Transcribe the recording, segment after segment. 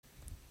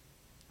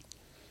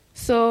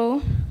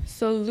So,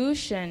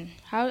 solution.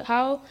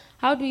 How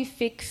do we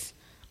fix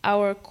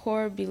our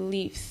core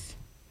beliefs?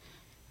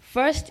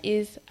 First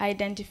is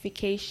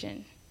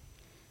identification.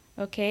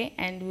 Okay,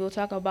 and we'll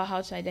talk about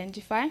how to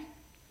identify.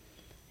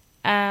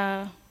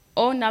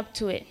 Own up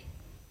to it.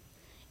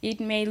 It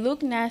may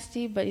look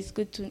nasty, but it's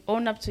good to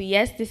own up to,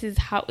 yes, this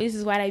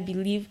is what I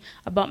believe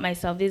about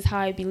myself. This is how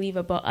I believe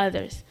about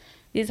others.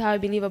 This is how I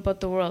believe about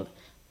the world.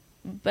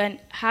 But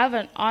have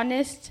an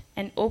honest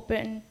and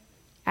open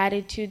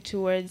attitude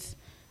towards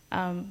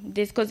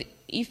this, because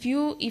if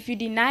you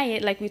deny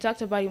it, like we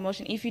talked about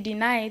emotion, if you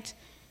deny it,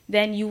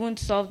 then you won't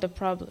solve the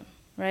problem,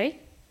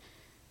 right?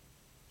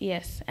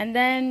 Yes, and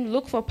then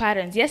look for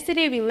patterns.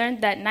 Yesterday we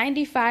learned that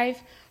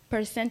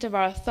 95% of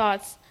our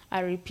thoughts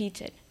are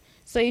repeated.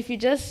 So if you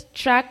just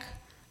track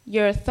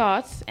your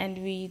thoughts,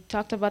 and we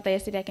talked about that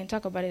yesterday, I can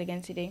talk about it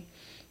again today.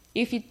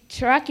 If you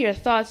track your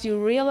thoughts,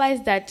 you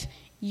realize that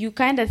you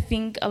kind of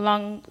think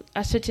along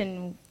a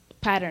certain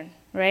pattern,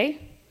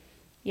 right?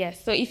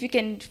 Yes, so if you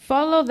can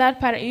follow that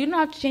pattern, you don't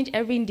have to change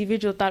every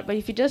individual thought, but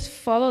if you just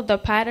follow the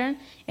pattern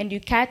and you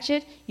catch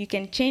it, you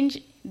can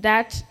change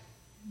that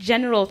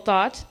general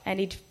thought, and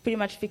it pretty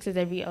much fixes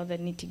every other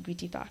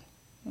nitty-gritty thought,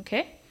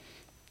 okay?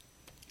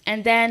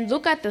 And then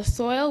look at the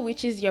soil,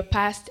 which is your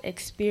past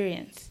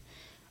experience,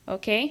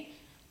 okay?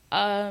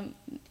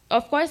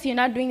 Of course, you're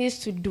not doing this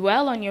to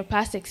dwell on your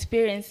past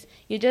experience.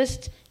 You're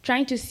just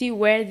trying to see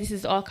where this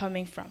is all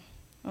coming from,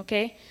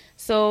 okay?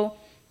 So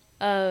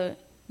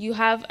you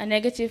have a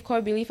negative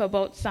core belief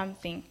about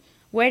something.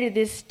 Where did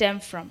this stem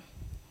from?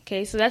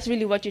 Okay, so that's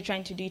really what you're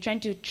trying to do. You're trying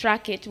to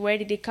track it. Where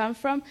did it come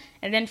from?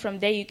 And then from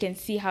there, you can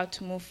see how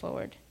to move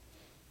forward.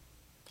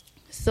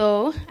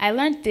 So I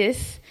learned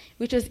this,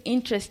 which was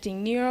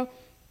interesting,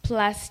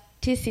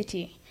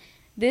 neuroplasticity.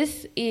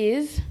 This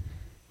is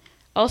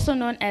also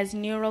known as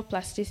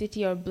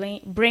neuroplasticity or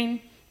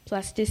brain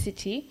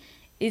plasticity,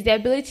 is the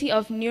ability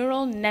of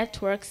neural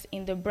networks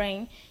in the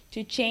brain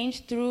to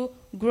change through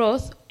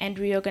growth and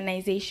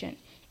reorganization.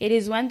 It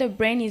is when the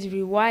brain is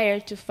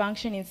rewired to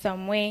function in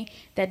some way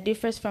that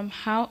differs from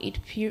how it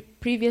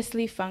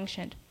previously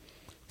functioned.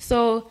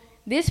 So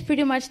this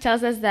pretty much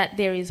tells us that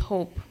there is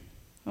hope,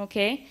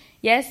 okay?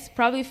 Yes,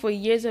 probably for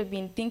years we've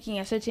been thinking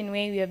a certain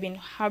way, we have been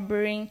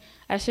harboring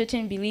a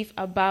certain belief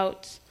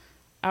about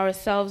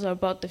ourselves or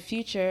about the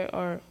future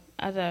or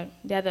about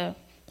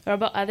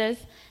others,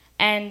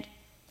 and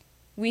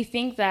we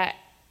think that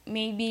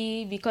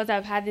maybe because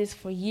I've had this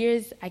for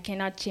years, I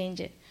cannot change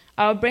it.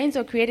 Our brains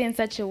are created in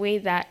such a way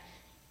that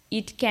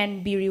it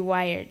can be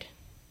rewired,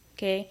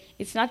 okay?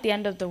 It's not the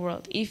end of the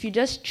world. If you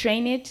just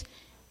train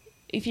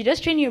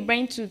your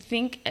brain to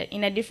think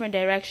in a different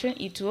direction,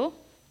 it will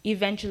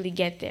eventually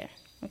get there,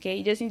 okay?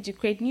 You just need to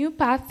create new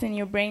paths in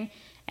your brain,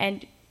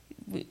 and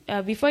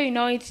before you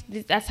know it,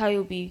 that's how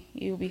you'll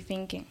be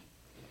thinking.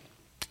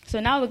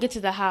 So now we'll get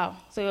to the how.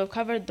 So we've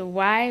covered the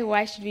why.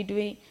 Why should we do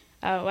it?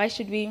 Why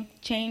should we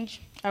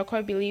change our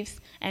core beliefs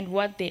and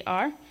what they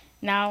are?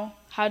 Now,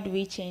 how do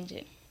we change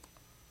it?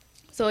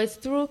 So it's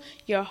through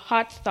your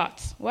hot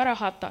thoughts. What are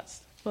hot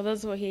thoughts? For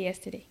those who were here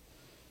yesterday.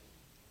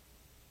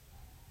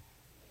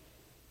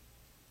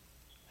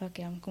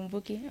 Okay, I'm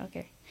Kumbuki.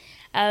 Okay.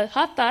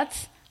 Hot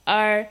thoughts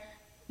are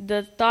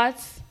the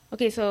thoughts.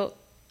 Okay, so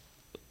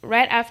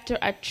right after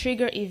a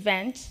trigger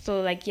event,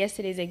 so like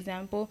yesterday's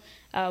example,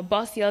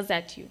 boss yells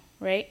at you,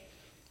 right?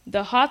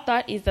 The hot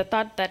thought is the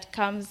thought that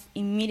comes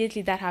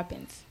immediately that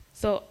happens.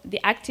 So the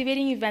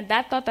activating event,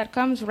 that thought that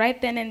comes right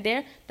then and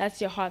there,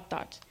 that's your hot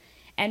thought.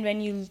 And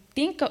when you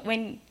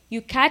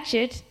catch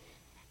it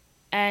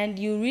and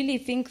you really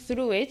think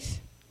through it,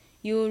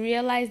 you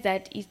realize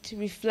that it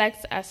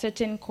reflects a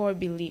certain core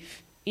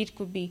belief. It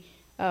could be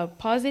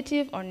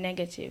positive or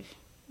negative,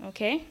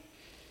 okay?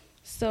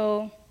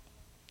 So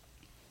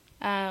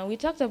we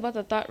talked about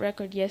the thought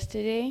record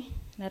yesterday,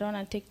 and I don't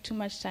want to take too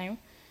much time.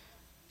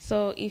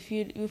 So if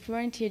you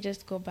weren't here,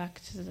 just go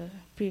back to the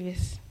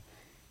previous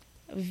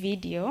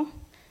video.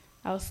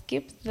 I'll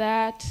skip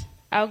that.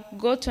 I'll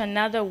go to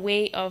another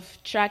way of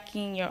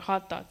tracking your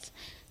hot thoughts.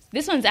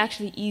 This one's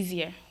actually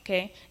easier,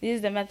 okay? This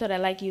is the method I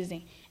like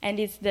using. And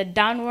it's the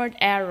downward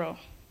arrow.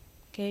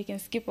 Okay, you can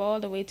skip all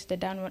the way to the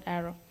downward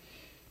arrow.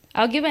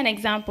 I'll give an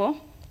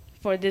example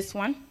for this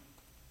one.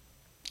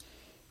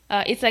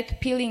 It's like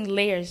peeling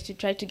layers to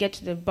try to get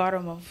to the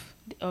bottom of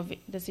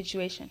the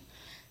situation.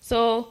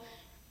 So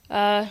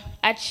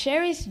at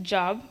Sherry's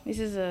job, this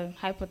is a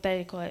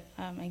hypothetical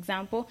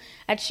example.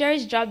 At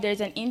Sherry's job,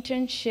 there's an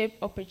internship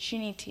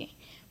opportunity,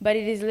 but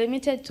it is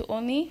limited to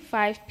only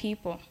 5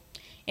 people.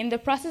 In the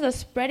process of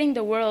spreading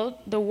the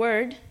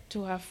word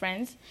to her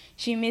friends,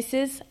 she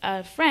misses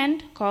a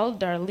friend called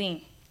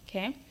Darlene.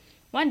 Okay.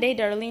 One day,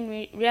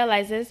 Darlene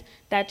realizes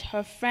that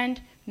her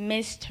friend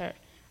missed her.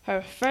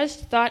 Her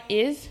first thought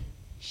is,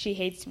 she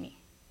hates me.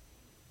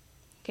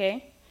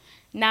 Okay.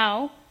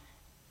 Now,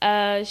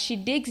 she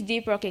digs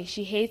deeper. Okay,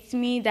 she hates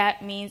me.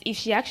 That means, if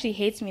she actually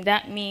hates me,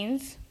 that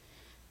means,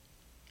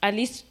 at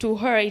least to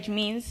her, it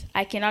means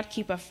I cannot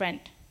keep a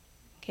friend.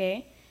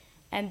 Okay?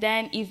 And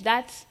then if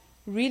that's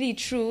really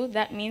true,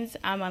 that means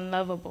I'm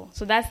unlovable.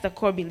 So that's the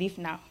core belief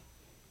now.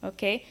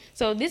 Okay?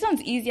 So this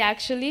one's easy,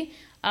 actually.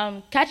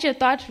 Catch your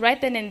thought right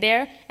then and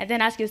there, and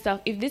then ask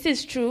yourself, if this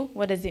is true,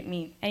 what does it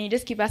mean? And you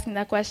just keep asking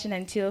that question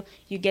until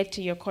you get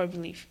to your core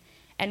belief.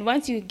 And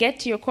once you get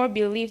to your core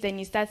belief, then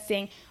you start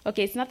saying,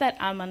 okay, it's not that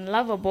I'm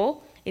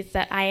unlovable, it's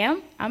that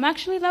I'm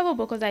actually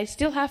lovable because I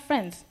still have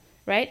friends,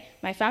 right?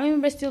 My family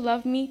members still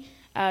love me,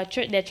 their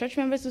church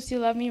members will still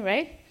love me,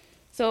 right?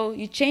 So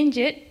you change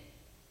it,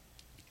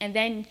 and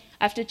then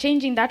after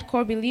changing that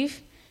core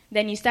belief,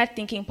 then you start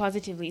thinking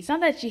positively. It's not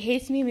that she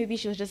hates me, maybe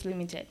she was just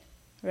limited,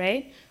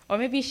 right? Or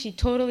maybe she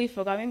totally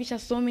forgot. Maybe she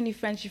has so many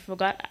friends she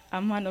forgot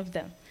I'm one of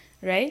them,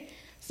 right?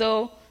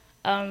 So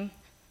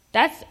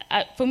that's,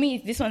 for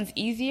me, this one's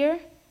easier,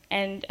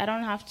 and I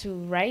don't have to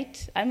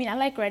write. I mean, I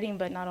like writing,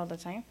 but not all the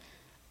time.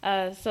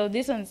 So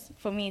this one's,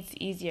 for me, it's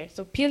easier.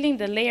 So peeling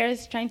the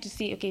layers, trying to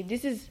see, okay,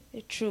 this is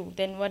true,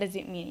 then what does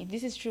it mean? If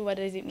this is true, what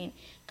does it mean?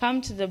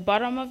 Come to the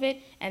bottom of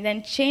it, and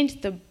then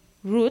change the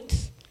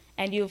roots,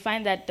 and you'll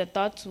find that the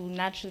thoughts will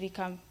naturally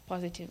come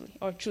positively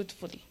or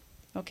truthfully,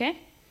 okay?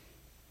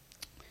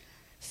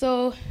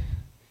 So,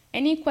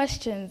 any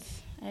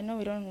questions? I know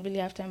we don't really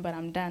have time, but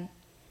I'm done.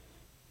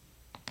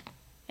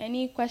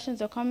 Any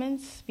questions or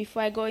comments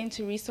before I go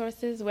into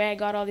resources, where I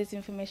got all this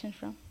information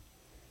from?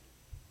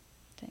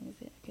 What time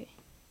is it? Okay.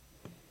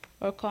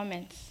 Or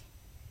comments?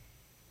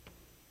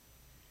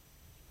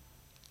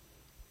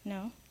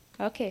 No?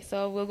 Okay,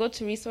 so we'll go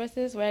to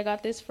resources, where I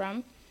got this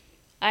from.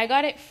 I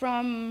got it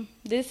from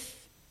this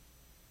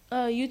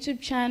YouTube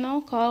channel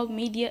called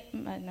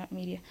Mana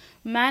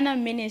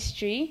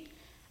Ministry.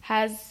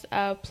 Has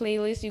a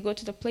playlist. You go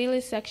to the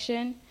playlist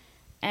section,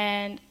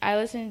 and I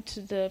listen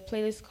to the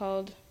playlist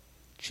called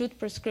Truth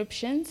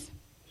Prescriptions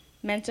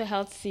Mental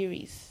Health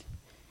Series.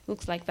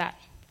 Looks like that.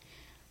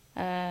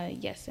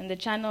 Yes, and the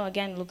channel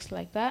again looks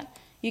like that.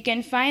 You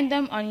can find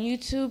them on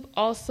YouTube.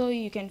 Also,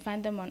 you can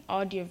find them on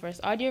Audioverse.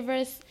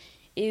 Audioverse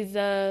is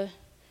a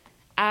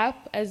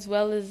app as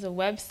well as a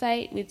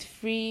website with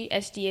free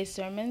SDA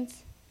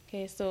sermons.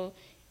 Okay, so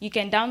you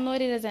can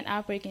download it as an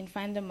app, or you can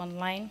find them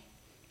online.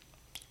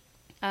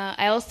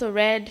 I also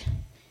read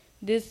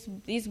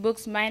these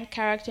books, Mind,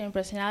 Character, and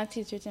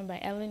Personality. It's written by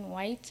Ellen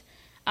White.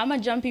 I'm a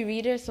jumpy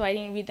reader, so I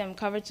didn't read them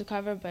cover to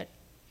cover, but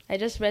I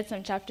just read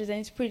some chapters, and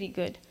it's pretty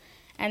good.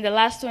 And the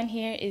last one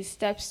here is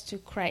Steps to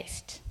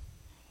Christ.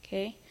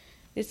 Okay,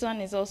 this one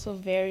is also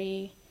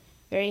very,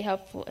 very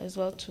helpful as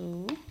well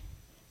to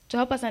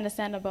help us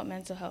understand about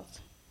mental health.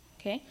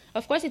 Okay,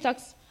 of course it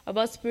talks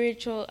about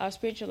our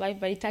spiritual life,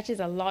 but it touches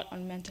a lot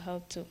on mental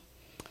health too.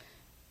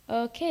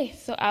 Okay,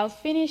 so I'll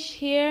finish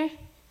here.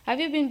 Have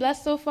you been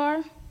blessed so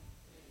far?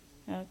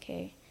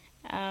 Okay.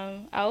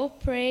 I'll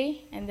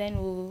pray, and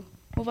then we'll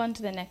move on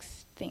to the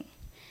next thing.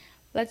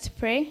 Let's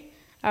pray.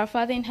 Our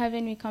Father in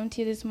heaven, we come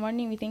to you this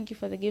morning. We thank you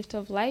for the gift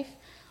of life.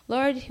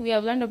 Lord, we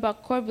have learned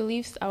about core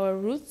beliefs, our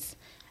roots,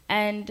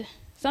 and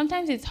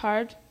sometimes it's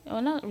hard,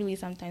 or not really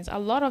sometimes, a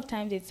lot of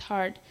times it's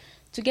hard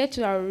to get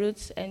to our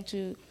roots and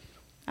to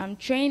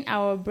train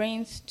our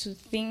brains to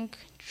think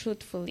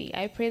truthfully.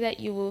 I pray that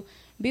you will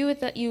be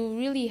with us, you will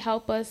really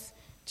help us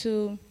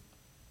to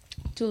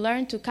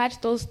learn to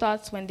catch those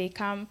thoughts when they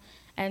come,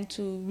 and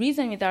to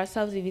reason with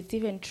ourselves if it's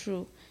even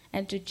true,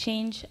 and to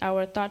change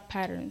our thought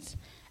patterns.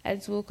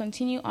 As we'll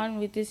continue on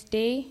with this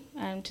day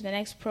and to the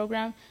next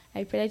program,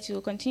 I pray that you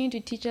will continue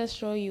to teach us,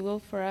 show you will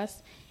for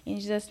us. In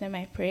Jesus' name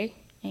I pray.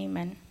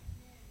 Amen.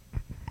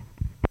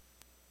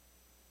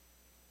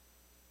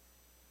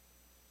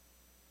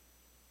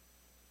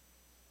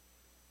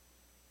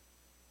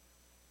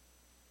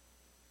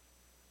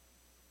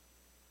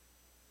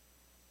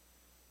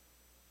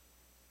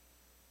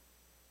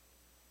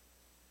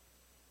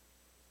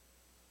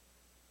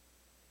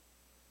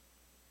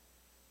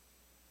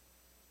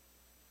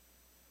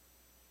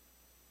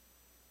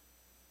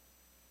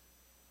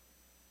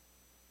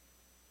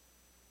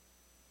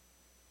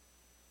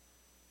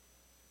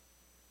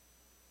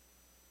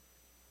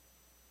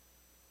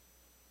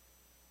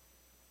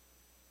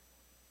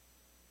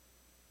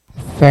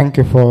 Thank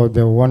you for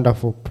the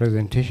wonderful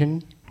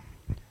presentation.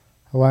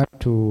 I want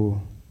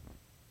to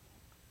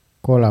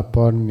call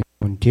upon Ms.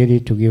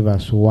 Muntiri to give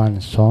us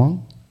one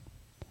song.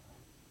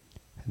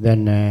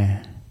 Then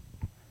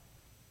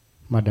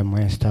Madam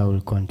Esther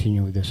will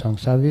continue with the song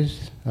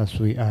service as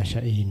we usher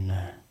in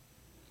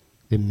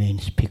the main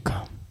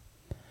speaker.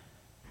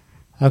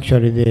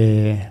 Actually,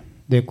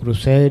 the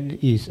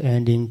crusade is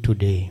ending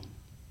today.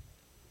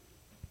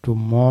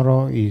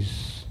 Tomorrow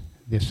is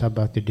the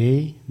Sabbath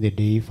day, the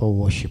day for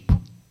worship.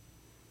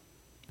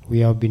 We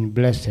have been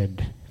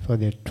blessed for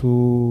the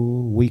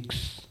 2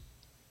 weeks,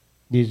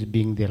 this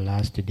being the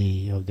last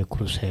day of the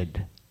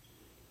crusade.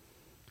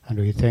 And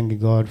we thank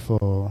God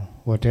for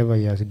whatever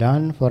He has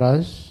done for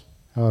us.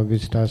 Our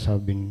visitors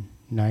have been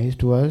nice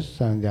to us,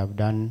 and they have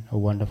done a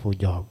wonderful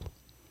job.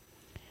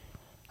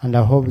 And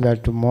I hope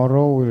that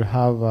tomorrow we'll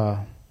have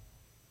a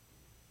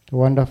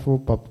wonderful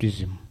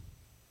baptism.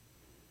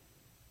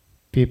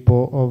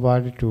 People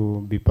over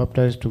to be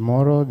baptized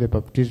tomorrow. The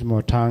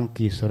baptismal tank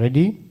is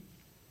ready.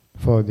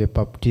 for the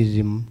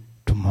baptism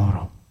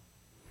tomorrow.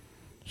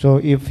 So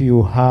if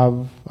you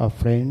have a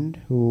friend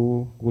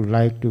who would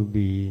like to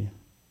be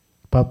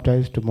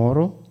baptized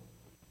tomorrow,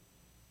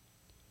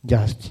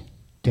 just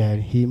tell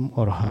him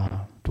or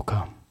her to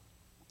come.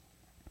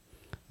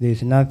 There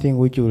is nothing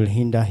which will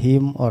hinder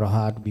him or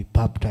her to be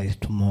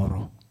baptized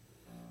tomorrow.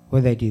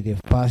 Whether it is the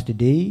first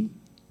day,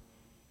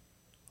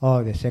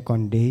 or the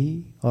second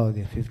day, or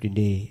the 5th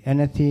day.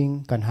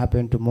 Anything can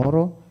happen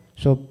tomorrow.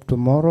 So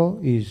tomorrow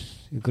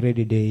is a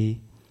great day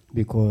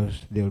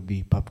because there will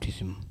be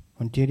baptism.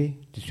 Ontiri,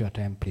 this is your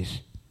time,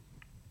 please.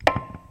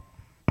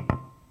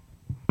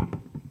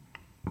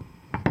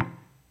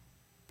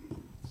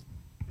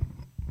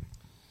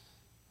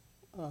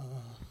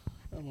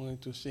 I'm going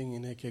to sing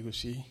in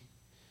Ekegushi.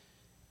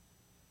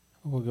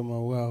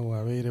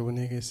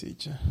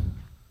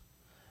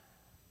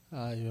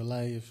 Your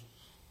life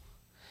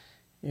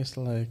is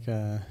like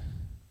a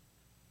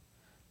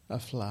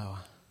flower,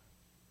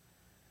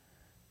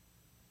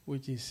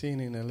 which is seen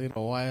in a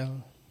little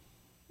while,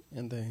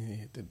 and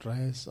then it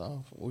dries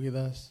off,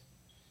 withers,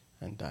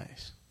 and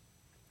dies.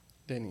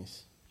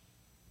 Dennis.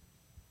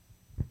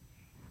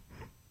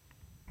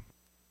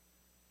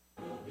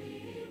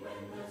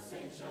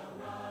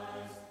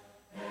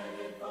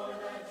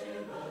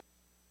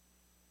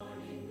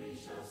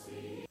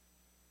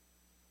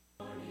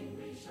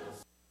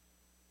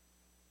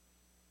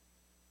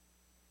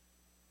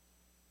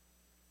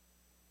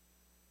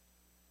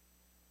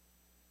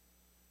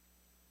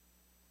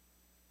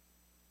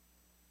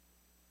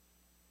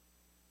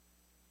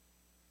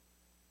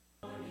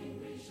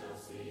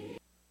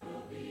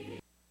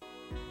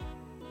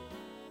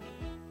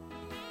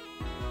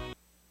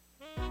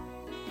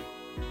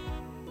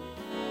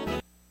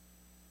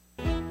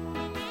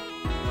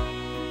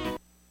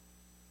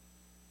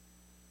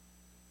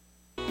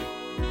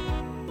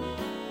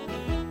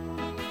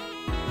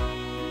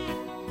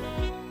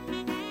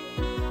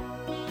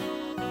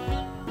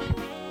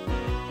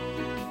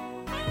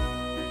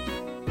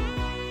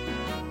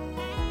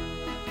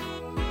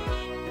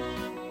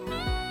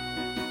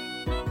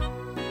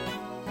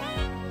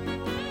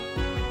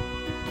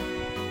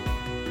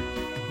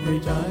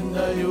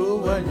 Chanda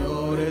yuwa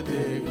nyore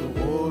te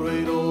kuboro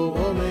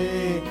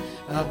irobome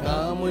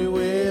akamu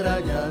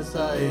iwera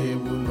nyasa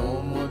ebu no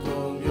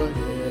motombyo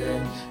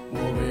ye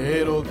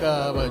mubero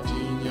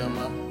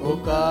kabachinyama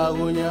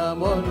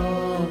okagunyamono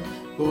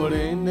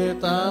kurende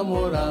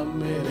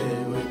tamuramere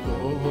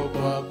wekogo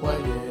kwa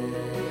kwaye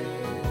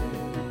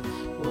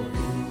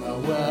Ogima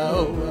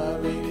wao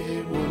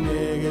wabiri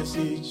unege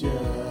sicha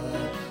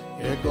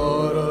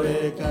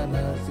ekorore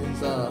kana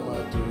sinsama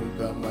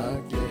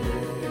tukamake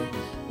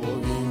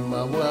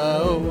Ogima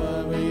wao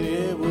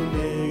wabire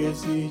bunege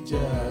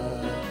sicha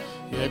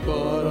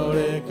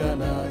Yekorore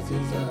kana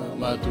sinza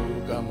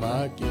matuka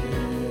make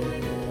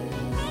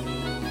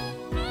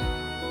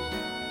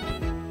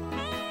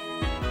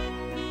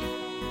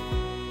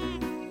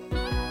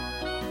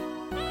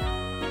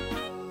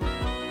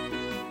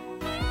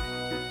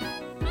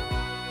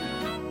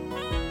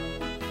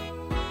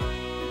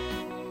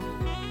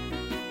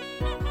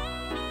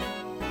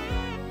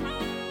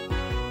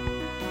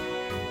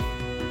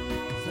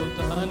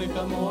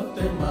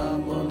Kamote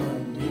mamona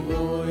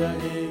ndigo ya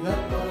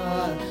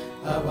egapa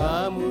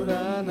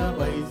abamura na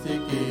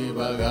baiseke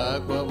baga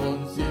kwa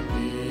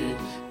bonsipi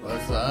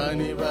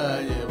pasani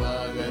baye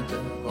bagacha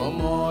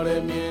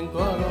komore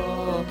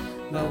mienkoro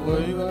na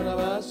voigo na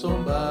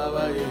basomba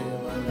baye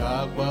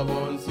baga kwa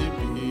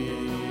bonsipi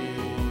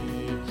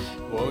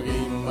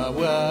Ogima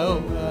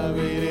wao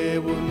abire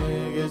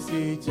bunege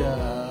sicha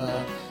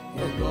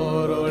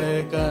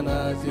yekorore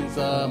kana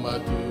sinsa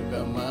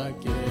matuka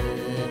make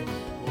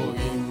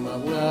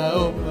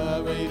Wao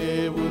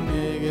babeire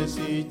bunege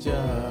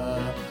sicha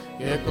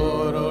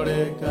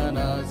Yekorore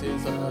kana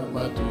sinsa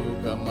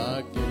matuka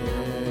make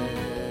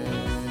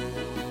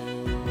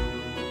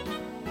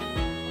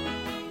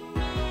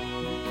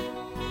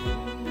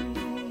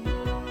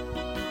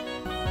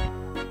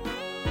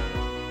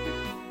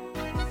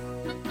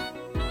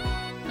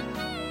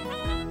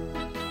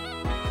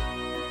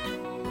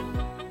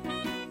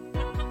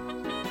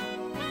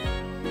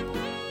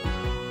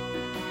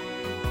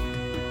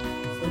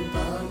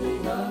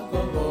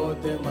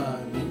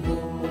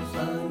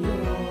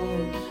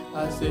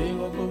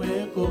Sengo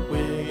kubeko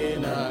kwege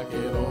na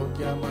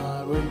kerokia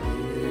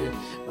marwege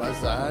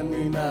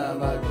Pasani na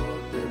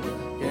bagote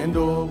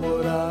kendo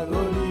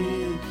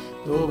boragoli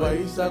Toba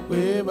isa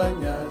kwe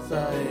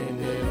banyasa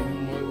ene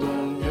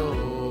umutongyo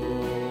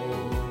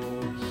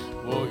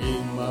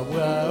Ogima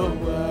wao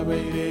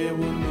wabeire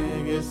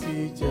bunege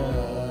sicha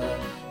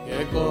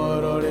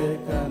Yekorore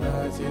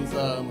kana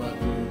sinsa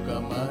matuka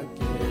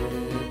make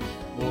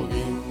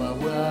Ogima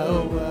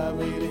wao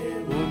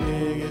wabeire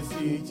bunege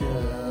sicha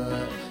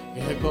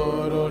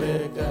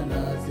Yekorore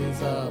kana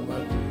sinsa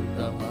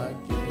matuka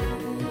make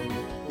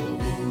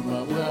Ogima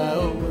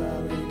wao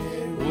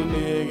wabire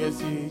unege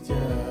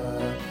sicha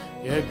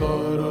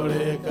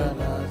Yekorore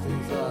kana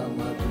sinsa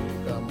matuka